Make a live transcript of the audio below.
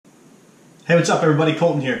Hey, what's up everybody?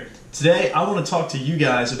 Colton here. Today I want to talk to you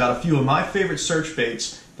guys about a few of my favorite search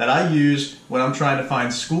baits that I use when I'm trying to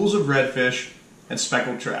find schools of redfish and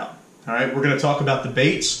speckled trout. Alright, we're going to talk about the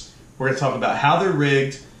baits, we're going to talk about how they're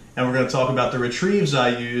rigged, and we're going to talk about the retrieves I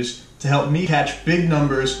use to help me catch big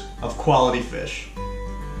numbers of quality fish.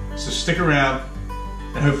 So stick around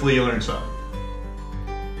and hopefully you learn something.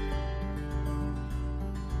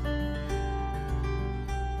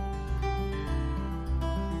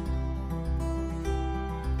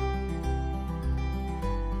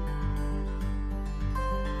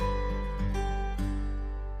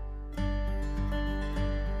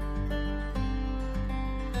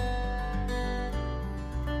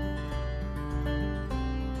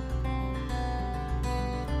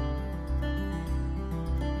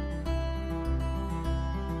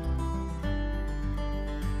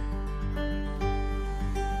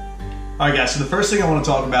 Alright guys, so the first thing I want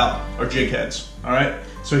to talk about are jig heads. Alright,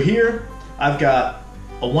 so here I've got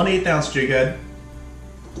a 1/8 ounce jig head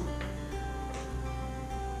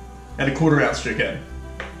and a 1/4 ounce jig head.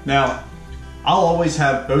 Now, I'll always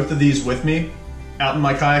have both of these with me out in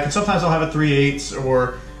my kayak, and sometimes I'll have a 3/8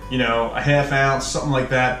 or, you know, a 1/2 ounce, something like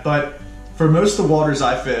that. But for most of the waters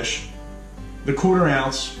I fish, the 1/4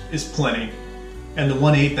 ounce is plenty, and the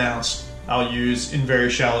 1/8 ounce I'll use in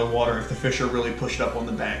very shallow water if the fish are really pushed up on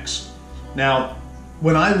the banks. Now,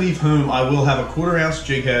 when I leave home, I will have a 1/4 ounce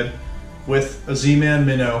jig head with a Z-Man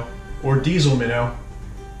minnow or diesel minnow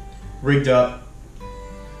rigged up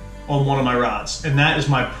on one of my rods, and that is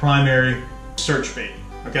my primary search bait.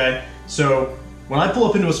 Okay, so when I pull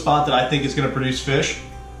up into a spot that I think is going to produce fish,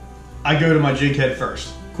 I go to my jig head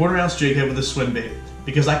first. 1/4 ounce jig head with a swim bait,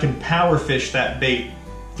 because I can power fish that bait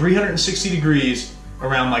 360 degrees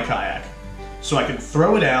around my kayak. So I can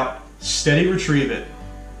throw it out, steady retrieve it,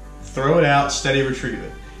 throw it out, steady retrieve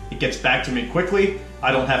it. It gets back to me quickly,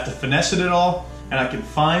 I don't have to finesse it at all, and I can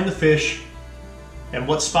find the fish and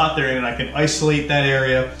what spot they're in, and I can isolate that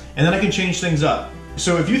area, and then I can change things up.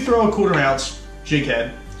 So if you throw a 1/4 ounce jig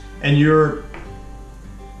head and you're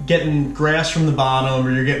getting grass from the bottom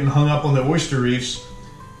or you're getting hung up on the oyster reefs,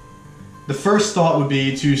 the first thought would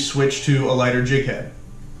be to switch to a lighter jig head.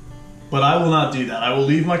 But I will not do that. I will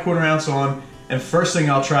leave my 1/4 ounce on, and first thing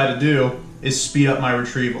I'll try to do is speed up my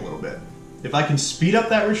retrieve a little bit. If I can speed up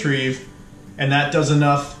that retrieve and that does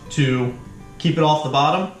enough to keep it off the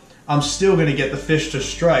bottom, I'm still going to get the fish to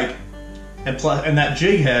strike, and that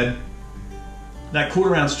jig head, that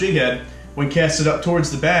 1/4 ounce jig head, when casted up towards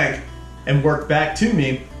the bank and work back to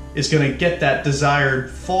me, is going to get that desired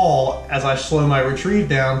fall as I slow my retrieve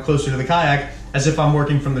down closer to the kayak, as if I'm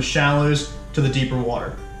working from the shallows to the deeper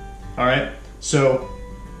water. Alright, so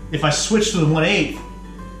if I switch to the 1/8,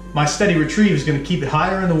 my steady retrieve is going to keep it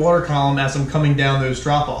higher in the water column as I'm coming down those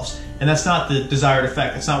drop-offs, and that's not the desired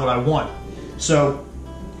effect. That's not what I want. So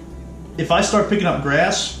if I start picking up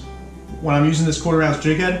grass when I'm using this 1/4 ounce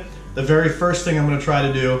jig head, the very first thing I'm going to try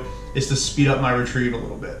to do is to speed up my retrieve a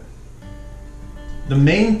little bit. The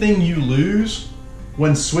main thing you lose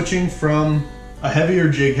when switching from a heavier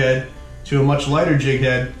jig head to a much lighter jig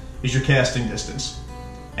head is your casting distance.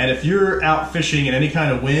 And if you're out fishing in any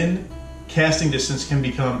kind of wind, casting distance can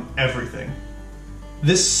become everything.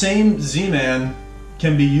 This same Z-Man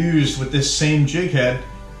can be used with this same jig head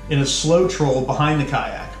in a slow troll behind the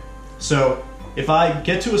kayak. So if I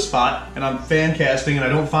get to a spot and I'm fan casting and I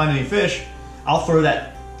don't find any fish, I'll throw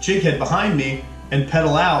that jig head behind me and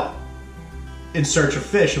pedal out in search of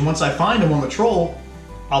fish. And once I find them on the troll,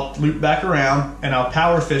 I'll loop back around and I'll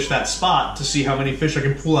power fish that spot to see how many fish I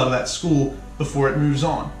can pull out of that school before it moves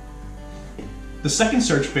on. The second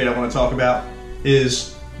search bait I want to talk about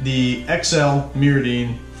is the XL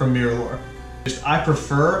MirrOdine from MirrOlure. I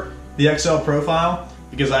prefer the XL profile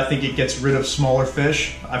because I think it gets rid of smaller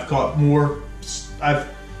fish. I've caught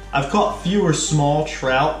fewer small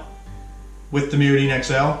trout with the MirrOdine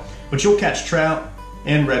XL, but you'll catch trout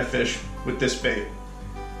and redfish with this bait.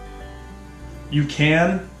 You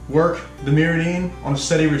can work the MirrOdine on a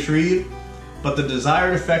steady retrieve, but the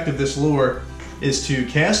desired effect of this lure is to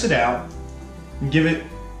cast it out and give it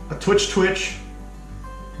a twitch,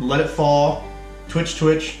 let it fall, twitch,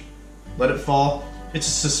 let it fall. It's a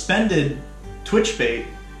suspended twitch bait,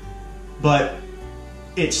 but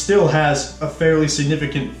it still has a fairly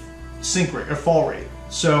significant sink rate or fall rate.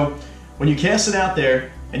 So when you cast it out there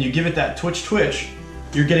and you give it that twitch,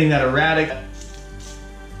 you're getting that erratic,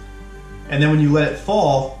 and then when you let it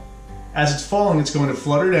fall, as it's falling, it's going to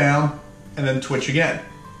flutter down and then twitch again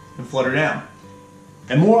and flutter down.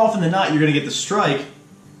 And more often than not, you're going to get the strike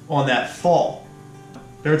on that fall.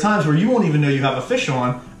 There are times where you won't even know you have a fish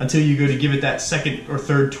on until you go to give it that second or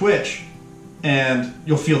third twitch, and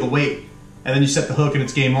you'll feel the weight. and then you set the hook and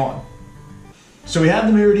it's game on. So we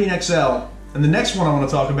have the MirrOdine XL, and the next one I want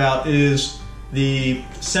to talk about is the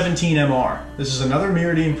 17MR. This is another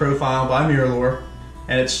MirrOdine profile by MirrOlure,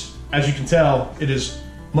 and it's, as you can tell, it is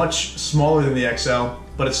much smaller than the XL,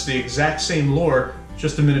 but it's the exact same lure,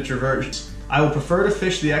 just a miniature version. I would prefer to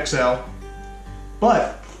fish the XL,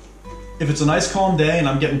 but if it's a nice calm day and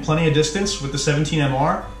I'm getting plenty of distance with the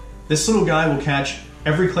 17MR, this little guy will catch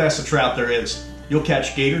every class of trout there is. You'll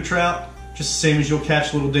catch gator trout, just the same as you'll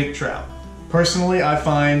catch little dink trout. Personally, I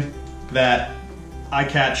find that I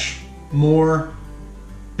catch more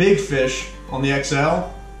big fish on the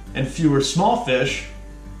XL and fewer small fish,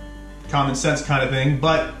 common sense kind of thing,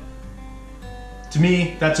 but to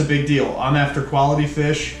me, that's a big deal. I'm after quality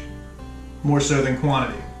fish more so than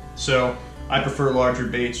quantity. So I prefer larger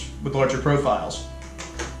baits with larger profiles.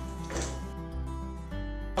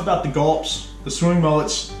 How about the Gulps, the swimming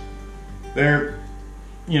mullets? They're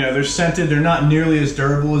scented, they're not nearly as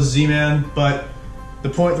durable as Z-Man, but the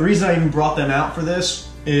reason I even brought them out for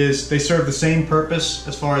this is they serve the same purpose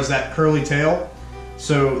as far as that curly tail.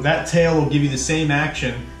 So that tail will give you the same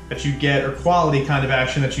action that you get, or quality kind of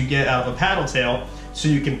action that you get out of a paddle tail, so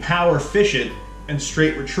you can power fish it and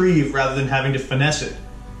straight retrieve rather than having to finesse it.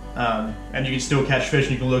 And you can still catch fish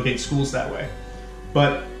and you can locate schools that way.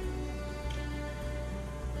 But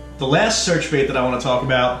the last search bait that I want to talk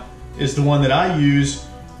about is the one that I use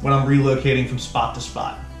when I'm relocating from spot to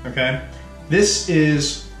spot, okay? This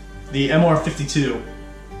is the MR52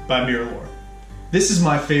 by MirrOlure. This is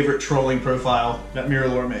my favorite trolling profile that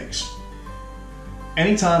MirrOlure makes.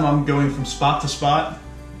 Anytime I'm going from spot to spot,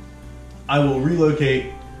 I will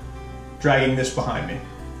relocate dragging this behind me.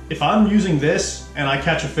 If I'm using this and I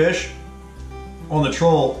catch a fish on the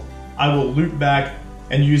troll, I will loop back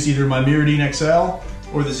and use either my MirrOdine XL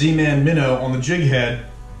or the Z-Man Minnow on the jig head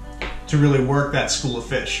to really work that school of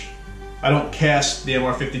fish. I don't cast the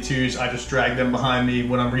MR52s, I just drag them behind me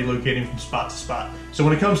when I'm relocating from spot to spot. So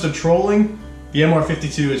when it comes to trolling, the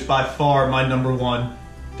MR52 is by far my #1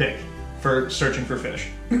 pick for searching for fish.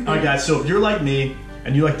 Alright guys, so if you're like me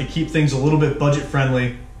and you like to keep things a little bit budget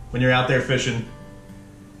friendly when you're out there fishing,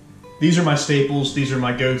 these are my staples, these are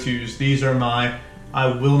my go-tos, these are my I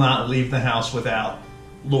will not leave the house without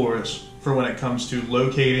lures for when it comes to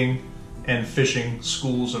locating and fishing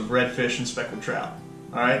schools of redfish and speckled trout.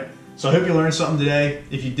 Alright? So I hope you learned something today.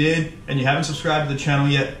 If you did and you haven't subscribed to the channel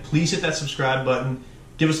yet, please hit that subscribe button,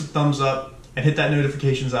 give us a thumbs up, and hit that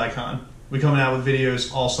notifications icon. We're coming out with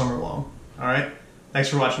videos all summer long. Alright? Thanks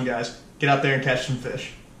for watching, guys. Get out there and catch some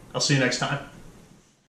fish. I'll see you next time.